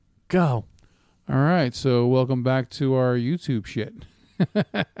Go. All right, so welcome back to our YouTube shit.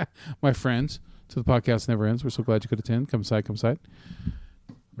 My friends, to the podcast never ends. We're so glad you could attend. Come side.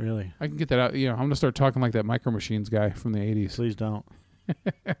 Really? I can get that out. I'm going to start talking like that Micro Machines guy from the 80s. Please don't.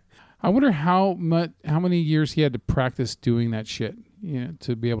 I wonder how many years he had to practice doing that shit,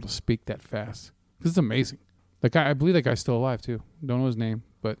 to be able to speak that fast. Because it's amazing. That guy, I believe that guy's still alive too. Don't know his name,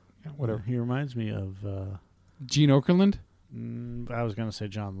 but whatever. He reminds me of Gene Okerlund. I was going to say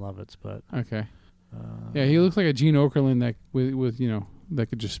John Lovitz, but okay. Yeah, he looks like a Gene Okerlund that with that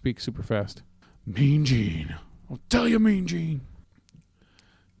could just speak super fast. Mean Gene, I'll tell you, Mean Gene.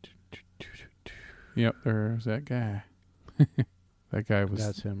 Yep, there's that guy. That guy was.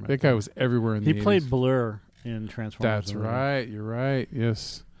 That's him. Right that guy was everywhere in the 80s. He played Blur in Transformers. That's right. You're right.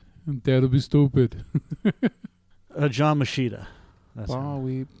 Yes. That'll be stupid. John Machida. That's Ba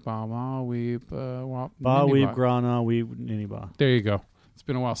weep, ba weep, Ba weep, grana weep, ninny-ba. There you go. It's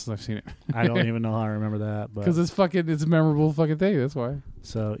been a while since I've seen it. I don't even know how I remember that, but because it's a memorable fucking thing. That's why.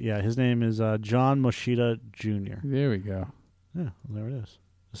 So yeah, his name is John Machida Jr. There we go. Yeah, there it is.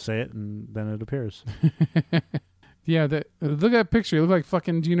 Just say it and then it appears. Yeah, look at that picture. He looked like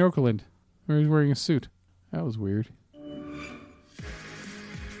fucking Gene Okerlund, where he's wearing a suit. That was weird.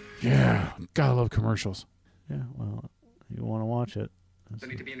 Yeah, gotta love commercials. Yeah, well, you want to watch it. I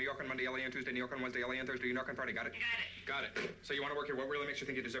need to be in New York on Monday, LA on Tuesday, New York on Wednesday, LA on Thursday, New York on Friday. Got it? Got it. So you want to work here? What really makes you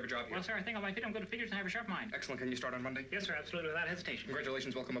think you deserve a job here? Well, sir, I think on my feet I'm good at figures and I have a sharp mind. Excellent. Can you start on Monday? Yes, sir, absolutely, without hesitation.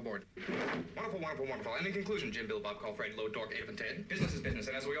 Congratulations. Welcome aboard. Wonderful. And in conclusion, Jim, Bill, Bob, Call, Fred, Load, Dork, Ape, and Ted. Business is business,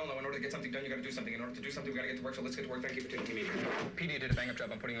 and as we all know, in order to get something done, you got to do something. In order to do something, we got to get to work. So let's get to work. Thank you for taking me. Petey, you did a bang-up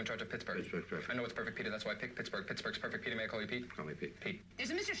job. I'm putting you in charge of Pittsburgh. Perfect. I know it's perfect, Peter. That's why I picked Pittsburgh. Pittsburgh's perfect. Peter, may I call you Pete? Call me Pete. Pete.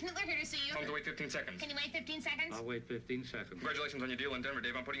 There's a Mr. Schnittler here to see you. Tell him to wait 15 seconds. Can you wait 15 seconds? I'll wait 15 seconds. Congratulations on your deal in Denver,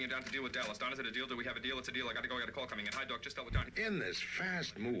 Dave. I'm putting you down to deal with Dallas. Don, is it a deal? Do we have a deal? It's a deal. I got to go. I got a call coming in. Hi, Doc. Just tell the Don. In this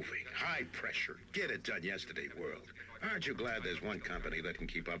fast-moving, high-pressure, get-it-done-yesterday world, aren't you glad there's one company that can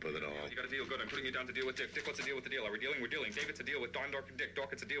keep up with it all? You got a deal. Good. I'm putting you down to deal with Dick. Dick, what's the deal with the deal? Are we dealing? We're dealing. Dave, it's a deal with Don, Doc, and Dick. Doc,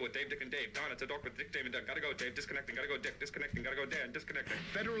 it's a deal with Dave, Dick, and Dave. Don, it's a Doc with Dick, Dave, and Doug. Gotta go, Dave. Disconnecting. Gotta go, Dick. Disconnecting. Gotta go, Dan. Disconnecting.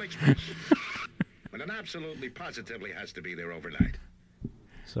 Federal Express. When it absolutely, positively has to be there overnight.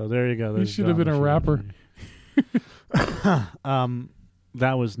 So there you go. He should have been a rapper.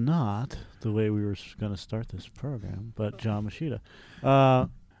 That was not the way we were going to start this program, but John Machida.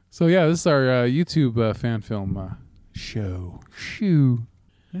 So yeah, this is our YouTube fan film show. Shoo.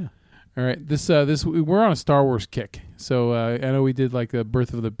 Yeah. All right. This we're on a Star Wars kick. So I know we did like the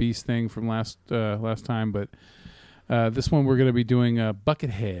Birth of the Beast thing from last time, but this one we're going to be doing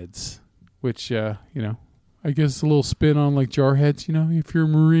Bucketheads, which I guess a little spin on like Jarheads. If you're a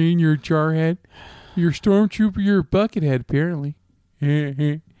Marine, you're a Jarhead. You're a Stormtrooper, you're a Buckethead. Apparently.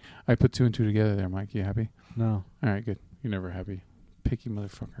 I put two and two together there, Mike. You happy? No. All right, good. You're never happy. Picky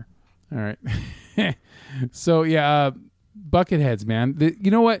motherfucker. All right. So, yeah, Bucketheads, man. You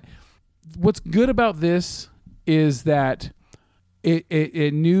know what? What's good about this is that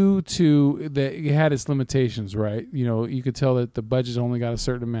it knew that it had its limitations, right? You could tell that the budget's only got a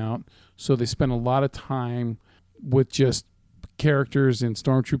certain amount, so they spent a lot of time with just characters in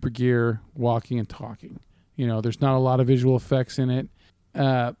Stormtrooper gear walking and talking. There's not a lot of visual effects in it,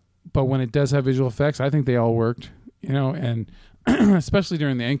 but when it does have visual effects, I think they all worked. And especially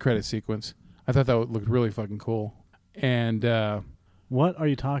during the end credit sequence, I thought that looked really fucking cool. And what are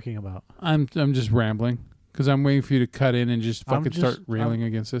you talking about? I'm just rambling because I'm waiting for you to cut in and just fucking start railing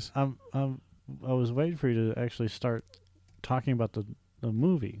against this. I was waiting for you to actually start talking about the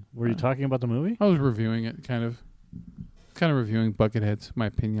movie. Were you talking about the movie? I was reviewing it, kind of reviewing Bucketheads. My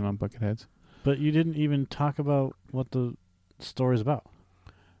opinion on Bucketheads. But you didn't even talk about what the story's about.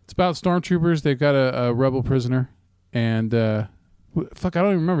 It's about stormtroopers. They've got a rebel prisoner, and I don't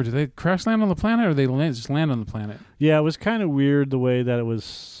even remember. Did they crash land on the planet, or they just land on the planet? Yeah, it was kind of weird the way that it was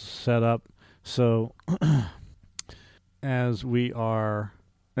set up. So, as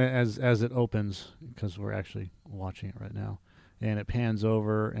it opens, because we're actually watching it right now, and it pans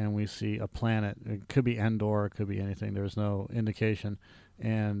over, and we see a planet. It could be Endor, it could be anything. There's no indication.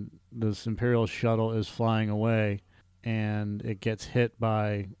 And this Imperial shuttle is flying away, and it gets hit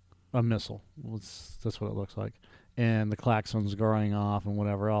by a missile. That's what it looks like. And the klaxon's going off and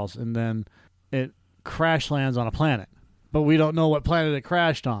whatever else. And then it crash lands on a planet. But we don't know what planet it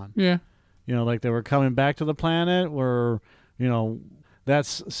crashed on. Yeah. Like they were coming back to the planet or,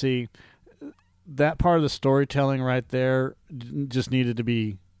 that part of the storytelling right there just needed to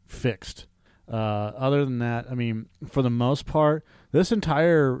be fixed. Other than that, for the most part, this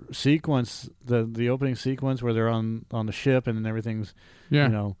entire sequence, the opening sequence where they're on the ship and everything's,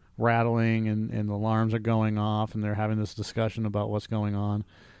 rattling and the alarms are going off and they're having this discussion about what's going on.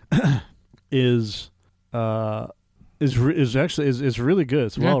 is really good.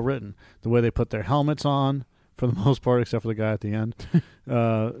 It's well written. The way they put their helmets on, for the most part, except for the guy at the end,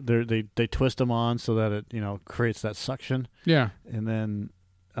 they twist them on so that it creates that suction. Yeah. And then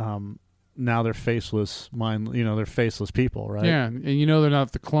now they're faceless they're faceless people, right? Yeah, and they're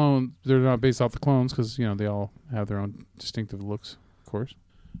not the clone. They're not based off the clones because they all have their own distinctive looks, of course.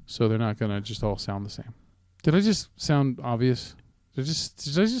 So they're not gonna just all sound the same. Did I just sound obvious? Did I just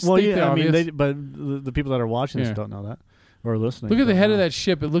state the obvious? But the people that are watching this don't know that or listening. Look at the head of that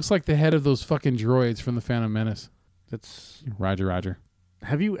ship. It looks like the head of those fucking droids from the Phantom Menace. It's Roger.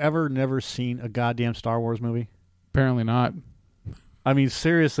 Have you ever never seen a goddamn Star Wars movie? Apparently not. I mean,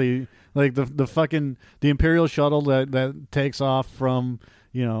 seriously, like the Imperial shuttle that takes off from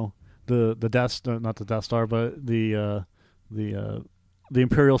the not the Death Star, but the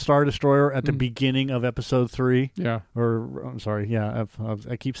Imperial Star Destroyer at the beginning of Episode 3. Yeah. Or I'm sorry, yeah.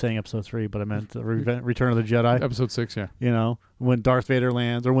 I keep saying Episode 3, but I meant Return of the Jedi. Episode 6, yeah. When Darth Vader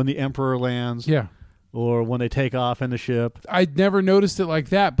lands, or when the Emperor lands. Yeah. Or when they take off in the ship. I'd never noticed it like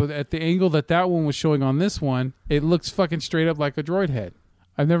that, but at the angle that one was showing on this one, it looks fucking straight up like a droid head.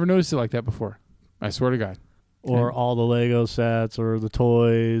 I've never noticed it like that before. I swear to God. Or all the Lego sets, or the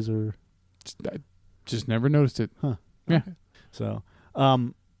toys, or... I just never noticed it. Huh. Yeah. Okay. So,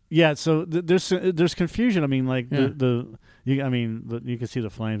 so there's confusion. I mean, like you can see the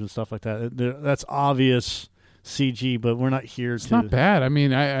flames and stuff like that. That's obvious CG, but we're not here it's not bad. I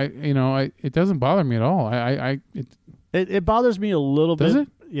mean, it doesn't bother me at all. It bothers me a little bit. Does it?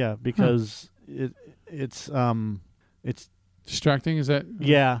 Yeah, because it's distracting. Is that?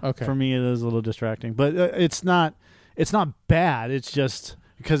 Yeah. Okay. For me, it is a little distracting, but it's not bad. It's just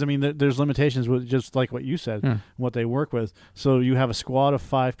because there's limitations with just like what you said, what they work with. So you have a squad of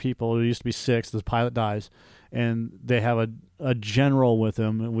 5 people. There used to be 6. The pilot dies, and they have a general with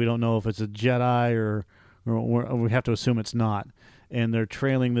them. And we don't know if it's a Jedi or we have to assume it's not. And they're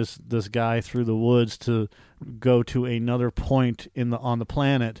trailing this guy through the woods to go to another point on the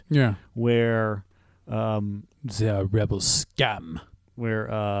planet. Yeah. Where the rebel scum.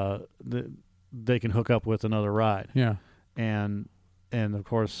 Where they can hook up with another ride. Yeah. And of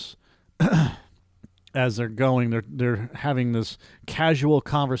course, as they're going, they're having this casual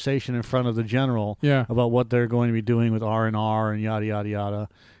conversation in front of the general. Yeah. About what they're going to be doing with R&R and yada yada yada.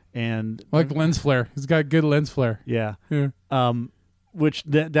 And like lens flare. He's got good lens flare. Yeah. Yeah. Which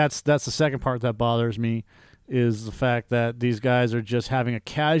that's the second part that bothers me, is the fact that these guys are just having a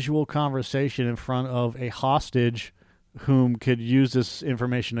casual conversation in front of a hostage whom could use this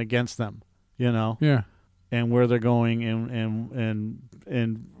information against them, Yeah. And where they're going and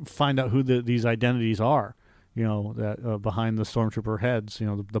find out who these identities are, that behind the stormtrooper heads,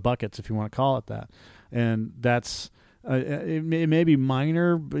 the buckets, if you want to call it that. And that's it may be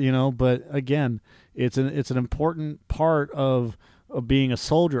minor, but again, it's an important part of being a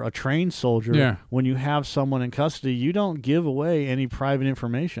soldier, a trained soldier. Yeah. When you have someone in custody, you don't give away any private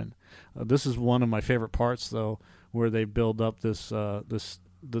information. This is one of my favorite parts, though, where they build up the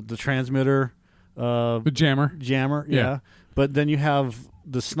transmitter, the jammer. Yeah. But then you have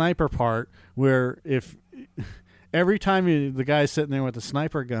the sniper part, where if every time the guy's sitting there with the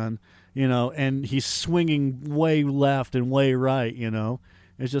sniper gun, and he's swinging way left and way right,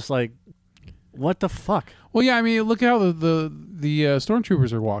 it's just like, what the fuck? Well, yeah, I mean, look how the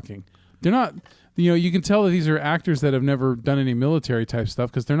stormtroopers are walking. They're not, you can tell that these are actors that have never done any military type stuff,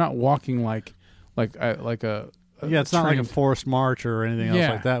 because they're not walking like a it's not like a forced march or anything else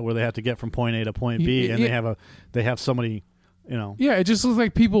like that, where they have to get from point A to point B, and they have somebody, Yeah, it just looks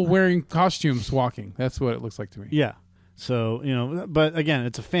like people wearing costumes walking. That's what it looks like to me. Yeah. So, but again,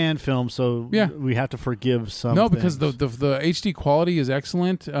 it's a fan film, so we have to forgive some. No, because the HD quality is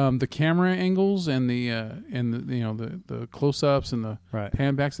excellent. The camera angles and the close ups and the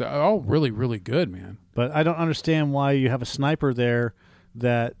pan backs, they're all really, really good, man. But I don't understand why you have a sniper there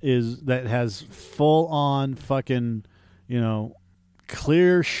that has full on fucking,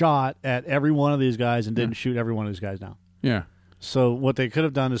 clear shot at every one of these guys and didn't shoot every one of these guys down. Yeah. So what they could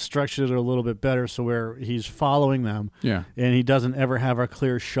have done is structured it a little bit better, so where he's following them, and he doesn't ever have a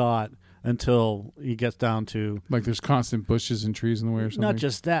clear shot until he gets down to, like, there's constant bushes and trees in the way or something. Not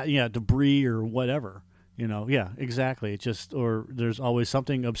just that, debris or whatever, exactly. It's just, or there's always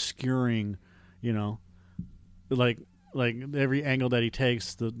something obscuring, like every angle that he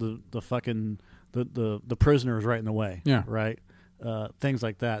takes, the fucking the prisoner is right in the way, right, things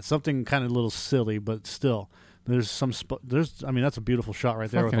like that. Something kind of a little silly, but still. There's that's a beautiful shot right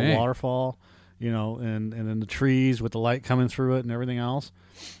there with the waterfall, and then the trees with the light coming through it and everything else.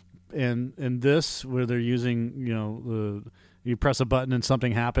 And this, where they're using, you press a button and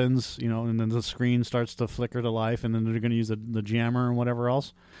something happens, and then the screen starts to flicker to life, and then they're going to use the jammer and whatever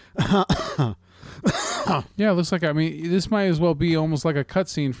else. Yeah, it looks like, this might as well be almost like a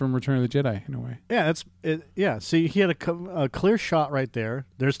cutscene from Return of the Jedi in a way. Yeah, that's it. Yeah, see, he had a clear shot right there.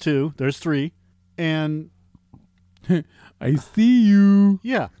 There's 2, there's 3, and I see you.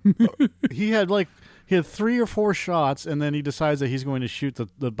 yeah, he had 3 or 4 shots, and then he decides that he's going to shoot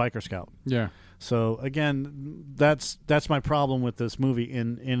the biker scout. Yeah. So again, that's my problem with this movie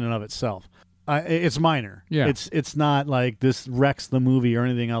in and of itself. It's minor. Yeah. It's not like this wrecks the movie or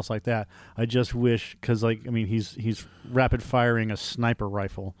anything else like that. I just wish, because he's rapid firing a sniper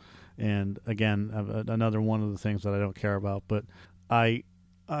rifle, and again, another one of the things that I don't care about. But I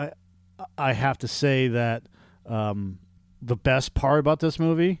have to say that the best part about this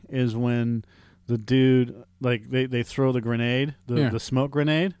movie is when the dude, they throw the grenade, the smoke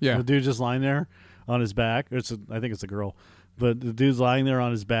grenade. Yeah. The dude just lying there on his back. I think it's a girl, but the dude's lying there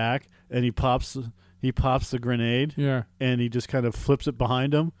on his back, and he pops the grenade. Yeah. And he just kind of flips it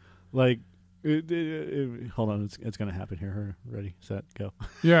behind him, hold on, it's gonna happen here. Ready, set, go.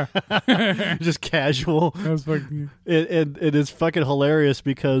 Yeah. Just casual. That was fucking... It is fucking hilarious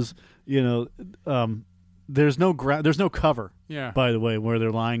because there's no cover. Yeah. By the way, where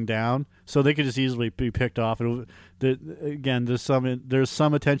they're lying down, so they could just easily be picked off. Again, there's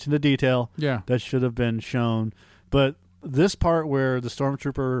some attention to detail. Yeah. That should have been shown, but this part where the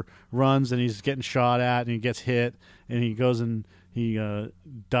stormtrooper runs and he's getting shot at and he gets hit and he goes and he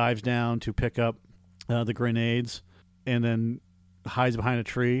dives down to pick up the grenades and then hides behind a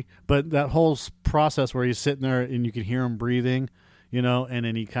tree. But that whole process where he's sitting there and you can hear him breathing, and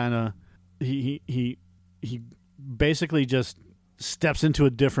then he kind of he basically just steps into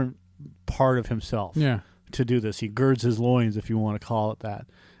a different part of himself. Yeah. To do this, he girds his loins, if you want to call it that,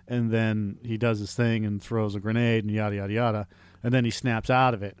 and then he does his thing and throws a grenade and yada yada yada, and then he snaps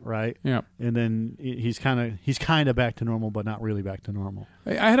out of it, right? Yeah. And then he's kind of back to normal, but not really back to normal.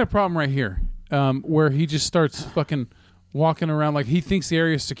 I had a problem right here, where he just starts fucking walking around like he thinks the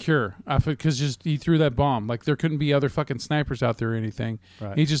area is secure because he threw that bomb. Like there couldn't be other fucking snipers out there or anything.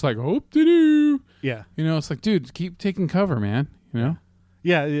 Right. He's just like, hoop-de-doo. Yeah. It's like, dude, keep taking cover, man. Yeah.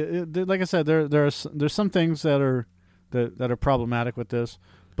 Like I said, there's some things that are problematic with this,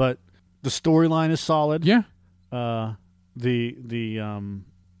 but the storyline is solid. Yeah. The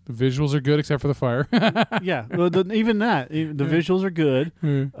visuals are good except for the fire. yeah. Well, even that, the visuals are good.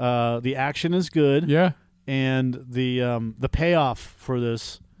 The action is good. Yeah. And the payoff for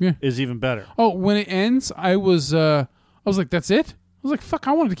this is even better. Oh, when it ends, I was like, that's it? I was like, fuck,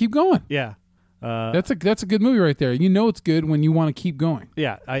 I wanted to keep going. Yeah. That's a good movie right there. It's good when you want to keep going.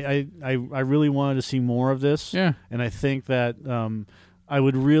 Yeah, I really wanted to see more of this. Yeah. And I think that I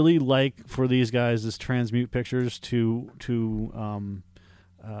would really like for these guys, this Transmute Pictures, to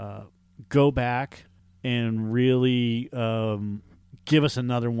go back and really give us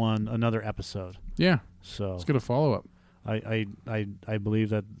another episode. Yeah. So let's get a follow up. I believe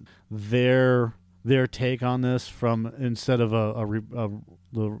that their take on this, from instead of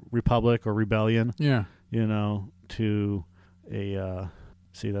the Republic or Rebellion, to a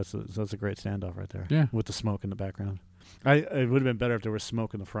see, that's a great standoff right there. Yeah. With the smoke in the background. It would have been better if there was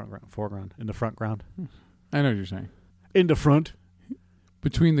smoke in the foreground, in the front ground. I know what you're saying. In the front,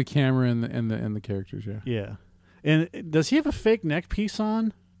 between the camera and the characters. Yeah. Yeah. And does he have a fake neck piece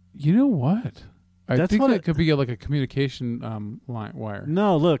on? You know what? I think that could be like a communication wire.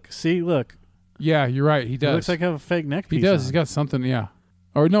 No, look. Yeah, you're right. He does. It looks like I have a fake neck piece. He does. On. He's got something. Yeah.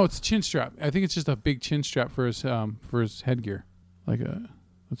 Or no, it's a chin strap. I think it's just a big chin strap for his headgear. Let's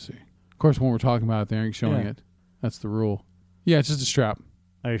see. Of course, when we're talking about it, they aren't showing it. That's the rule. Yeah, it's just a strap.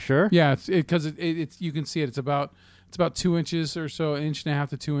 Are you sure? Yeah, because it's you can see it. It's about 2 inches or so, 1.5 inches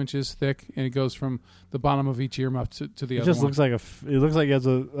to 2 inches thick, and it goes from the bottom of each ear up to the other. It just looks like it looks like it has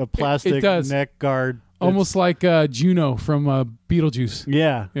a plastic neck guard, almost like Juno from Beetlejuice.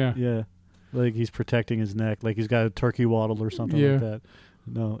 Yeah. Like he's protecting his neck, like he's got a turkey waddle or something like that.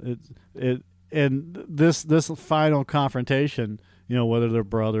 No, and this final confrontation, whether they're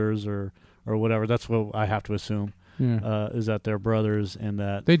brothers or whatever, that's what I have to assume. Yeah. Is that they're brothers and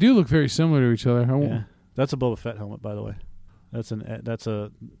that they do look very similar to each other. Yeah. That's a Boba Fett helmet, by the way.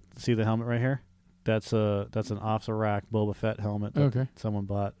 See the helmet right here? That's an off the rack Boba Fett helmet that someone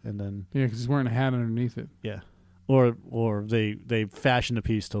bought, and then because he's wearing a hat underneath it. Yeah, or they fashioned a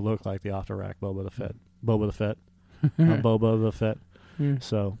piece to look like the off the rack Boba the Fett. Yeah.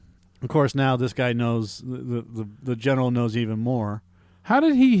 So, of course, now this guy knows the general knows even more. How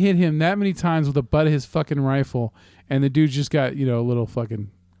did he hit him that many times with the butt of his fucking rifle, and the dude just got a little fucking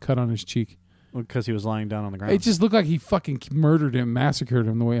cut on his cheek? because he was lying down on the ground. It just looked like he fucking murdered him, massacred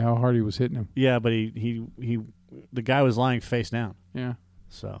him the way how hard he was hitting him. Yeah, but the guy was lying face down. Yeah.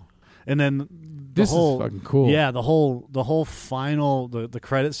 So, and then This is fucking cool. Yeah, the whole final the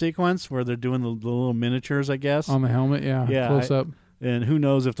credit sequence where they're doing the little miniatures, I guess, On the helmet, yeah. Close up. and who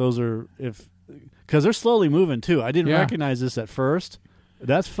knows if those are because they're slowly moving too. I didn't Yeah. recognize this at first.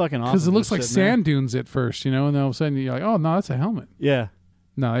 That's fucking awesome. Because it looks just like sitting there. sand dunes at first, and then all of a sudden you're like, oh, no, that's a helmet. Yeah,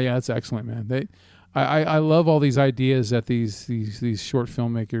 No, yeah, that's excellent, man. I love all these ideas that these short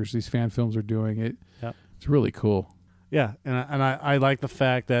filmmakers, these fan films are doing. It's really cool. yeah, and I like the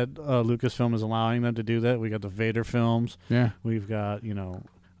fact that Lucasfilm is allowing them to do that. We got the Vader films. Yeah. We've got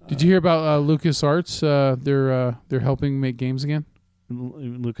Did you hear about LucasArts? They're helping make games again.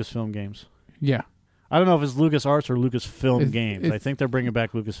 Lucasfilm games. Yeah. I don't know if it's LucasArts or Lucasfilm It- games. it- I think they're bringing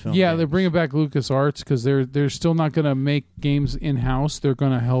back Lucasfilm. Yeah, games. they're bringing back LucasArts because they're still not going to make games in house. They're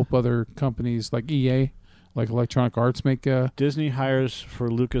going to help other companies like EA, like Electronic Arts, make. Disney hires for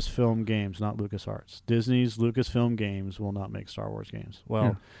Lucasfilm games, not LucasArts. Disney's Lucasfilm games will not make Star Wars games.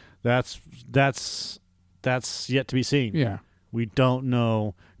 Well, that's yet to be seen. Yeah. We don't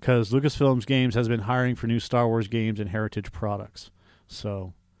know because Lucasfilm's games has been hiring for new Star Wars games and heritage products.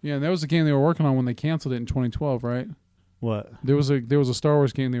 So Yeah, and that was the game they were working on when they canceled it in 2012, right? what? There was a Star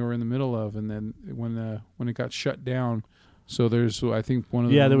Wars game they were in the middle of, and then when it got shut down, so there's I think one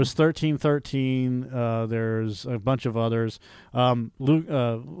of them, There was 1313. There's a bunch of others.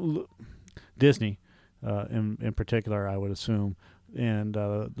 Disney, in particular, I would assume, and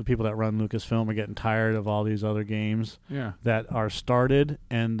the people that run Lucasfilm are getting tired of all these other games that are started,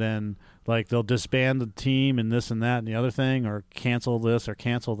 and then like they'll disband the team and this and that and the other thing, or cancel this or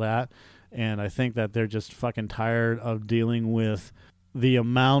cancel that. And I think that they're just fucking tired of dealing with the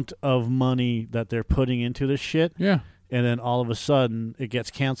amount of money that they're putting into this shit. Yeah. And then all of a sudden it gets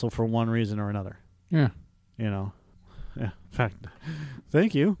canceled for one reason or another. Yeah. Yeah. In fact,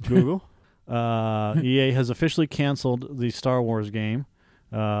 thank you, Google. EA has officially canceled the Star Wars game.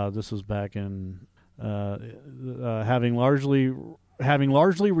 This was back in having largely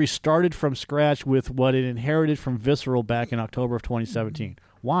restarted from scratch with what it inherited from Visceral back in October of 2017.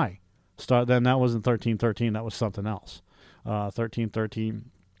 Why? Then that wasn't 1313. That was something else. 1313.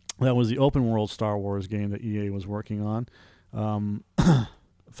 That was the open world Star Wars game that EA was working on.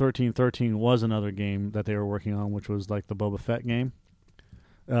 1313 was another game that they were working on, which was like the Boba Fett game.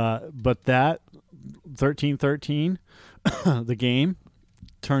 But that 1313, the game,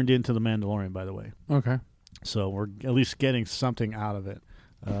 turned into The Mandalorian, by the way. Okay. So we're at least getting something out of it.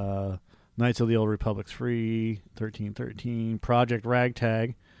 Knights of the Old Republic 3, 1313, Project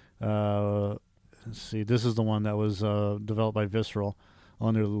Ragtag. Let's see, this is the one that was developed by Visceral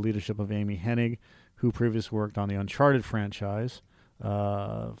under the leadership of Amy Hennig, who previously worked on the Uncharted franchise.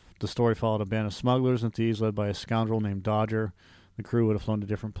 The story followed a band of smugglers and thieves led by a scoundrel named Dodger. The crew would have flown to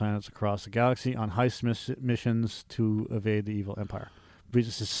different planets across the galaxy on heist missions to evade the evil Empire.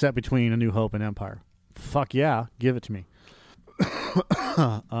 This is set between A New Hope and Empire. Fuck yeah, give it to me.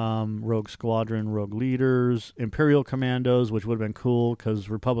 Rogue Squadron, Rogue Leaders, Imperial Commandos, which would have been cool because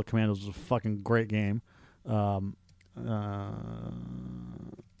Republic Commandos was a fucking great game.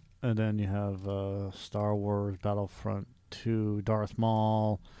 And then you have Star Wars Battlefront 2, Darth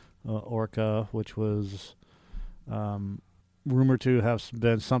Maul, Orca, which was rumored to have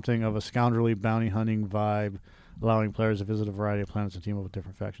been something of a scoundrelly bounty hunting vibe, allowing players to visit a variety of planets and team up with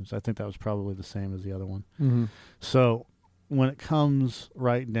different factions. I think that was probably the same as the other one. Mm-hmm. So when it comes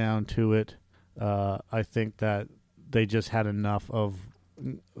right down to it, I think that they just had enough of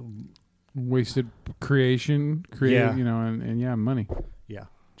Wasted creative, Yeah. and money. Yeah,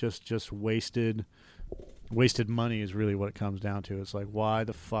 just wasted money is really what it comes down to. It's like, why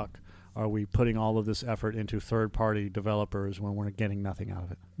the fuck are we putting all of this effort into third-party developers when we're getting nothing out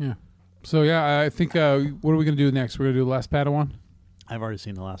of it? Yeah. So yeah, I think what are we going to do next? We're going to do The Last Padawan. I've already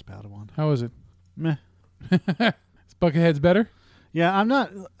seen the last Padawan. How is it? Meh. Is Buckethead's better? Yeah, I'm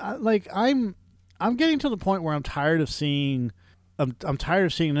not I'm getting to the point where I'm tired of seeing. I'm tired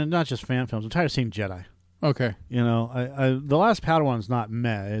of seeing not just fan films. I'm tired of seeing Jedi. Okay. You know, The Last Padawan's not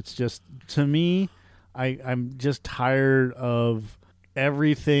meh. It's just, to me, I'm just tired of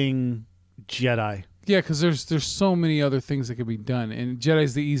everything Jedi. Yeah, because there's so many other things that could be done, and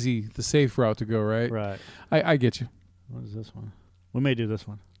Jedi's the safe route to go, right? Right. I get you. What is this one? We may do this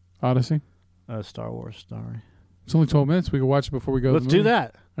one. Odyssey. Star Wars story. It's only 12 minutes. We can watch it before we go. Let's to the do movie.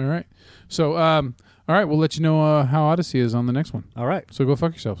 that. All right. So, all right, we'll let you know how Odyssey is on the next one. All right. So go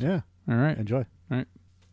fuck yourselves. Yeah. All right. Enjoy.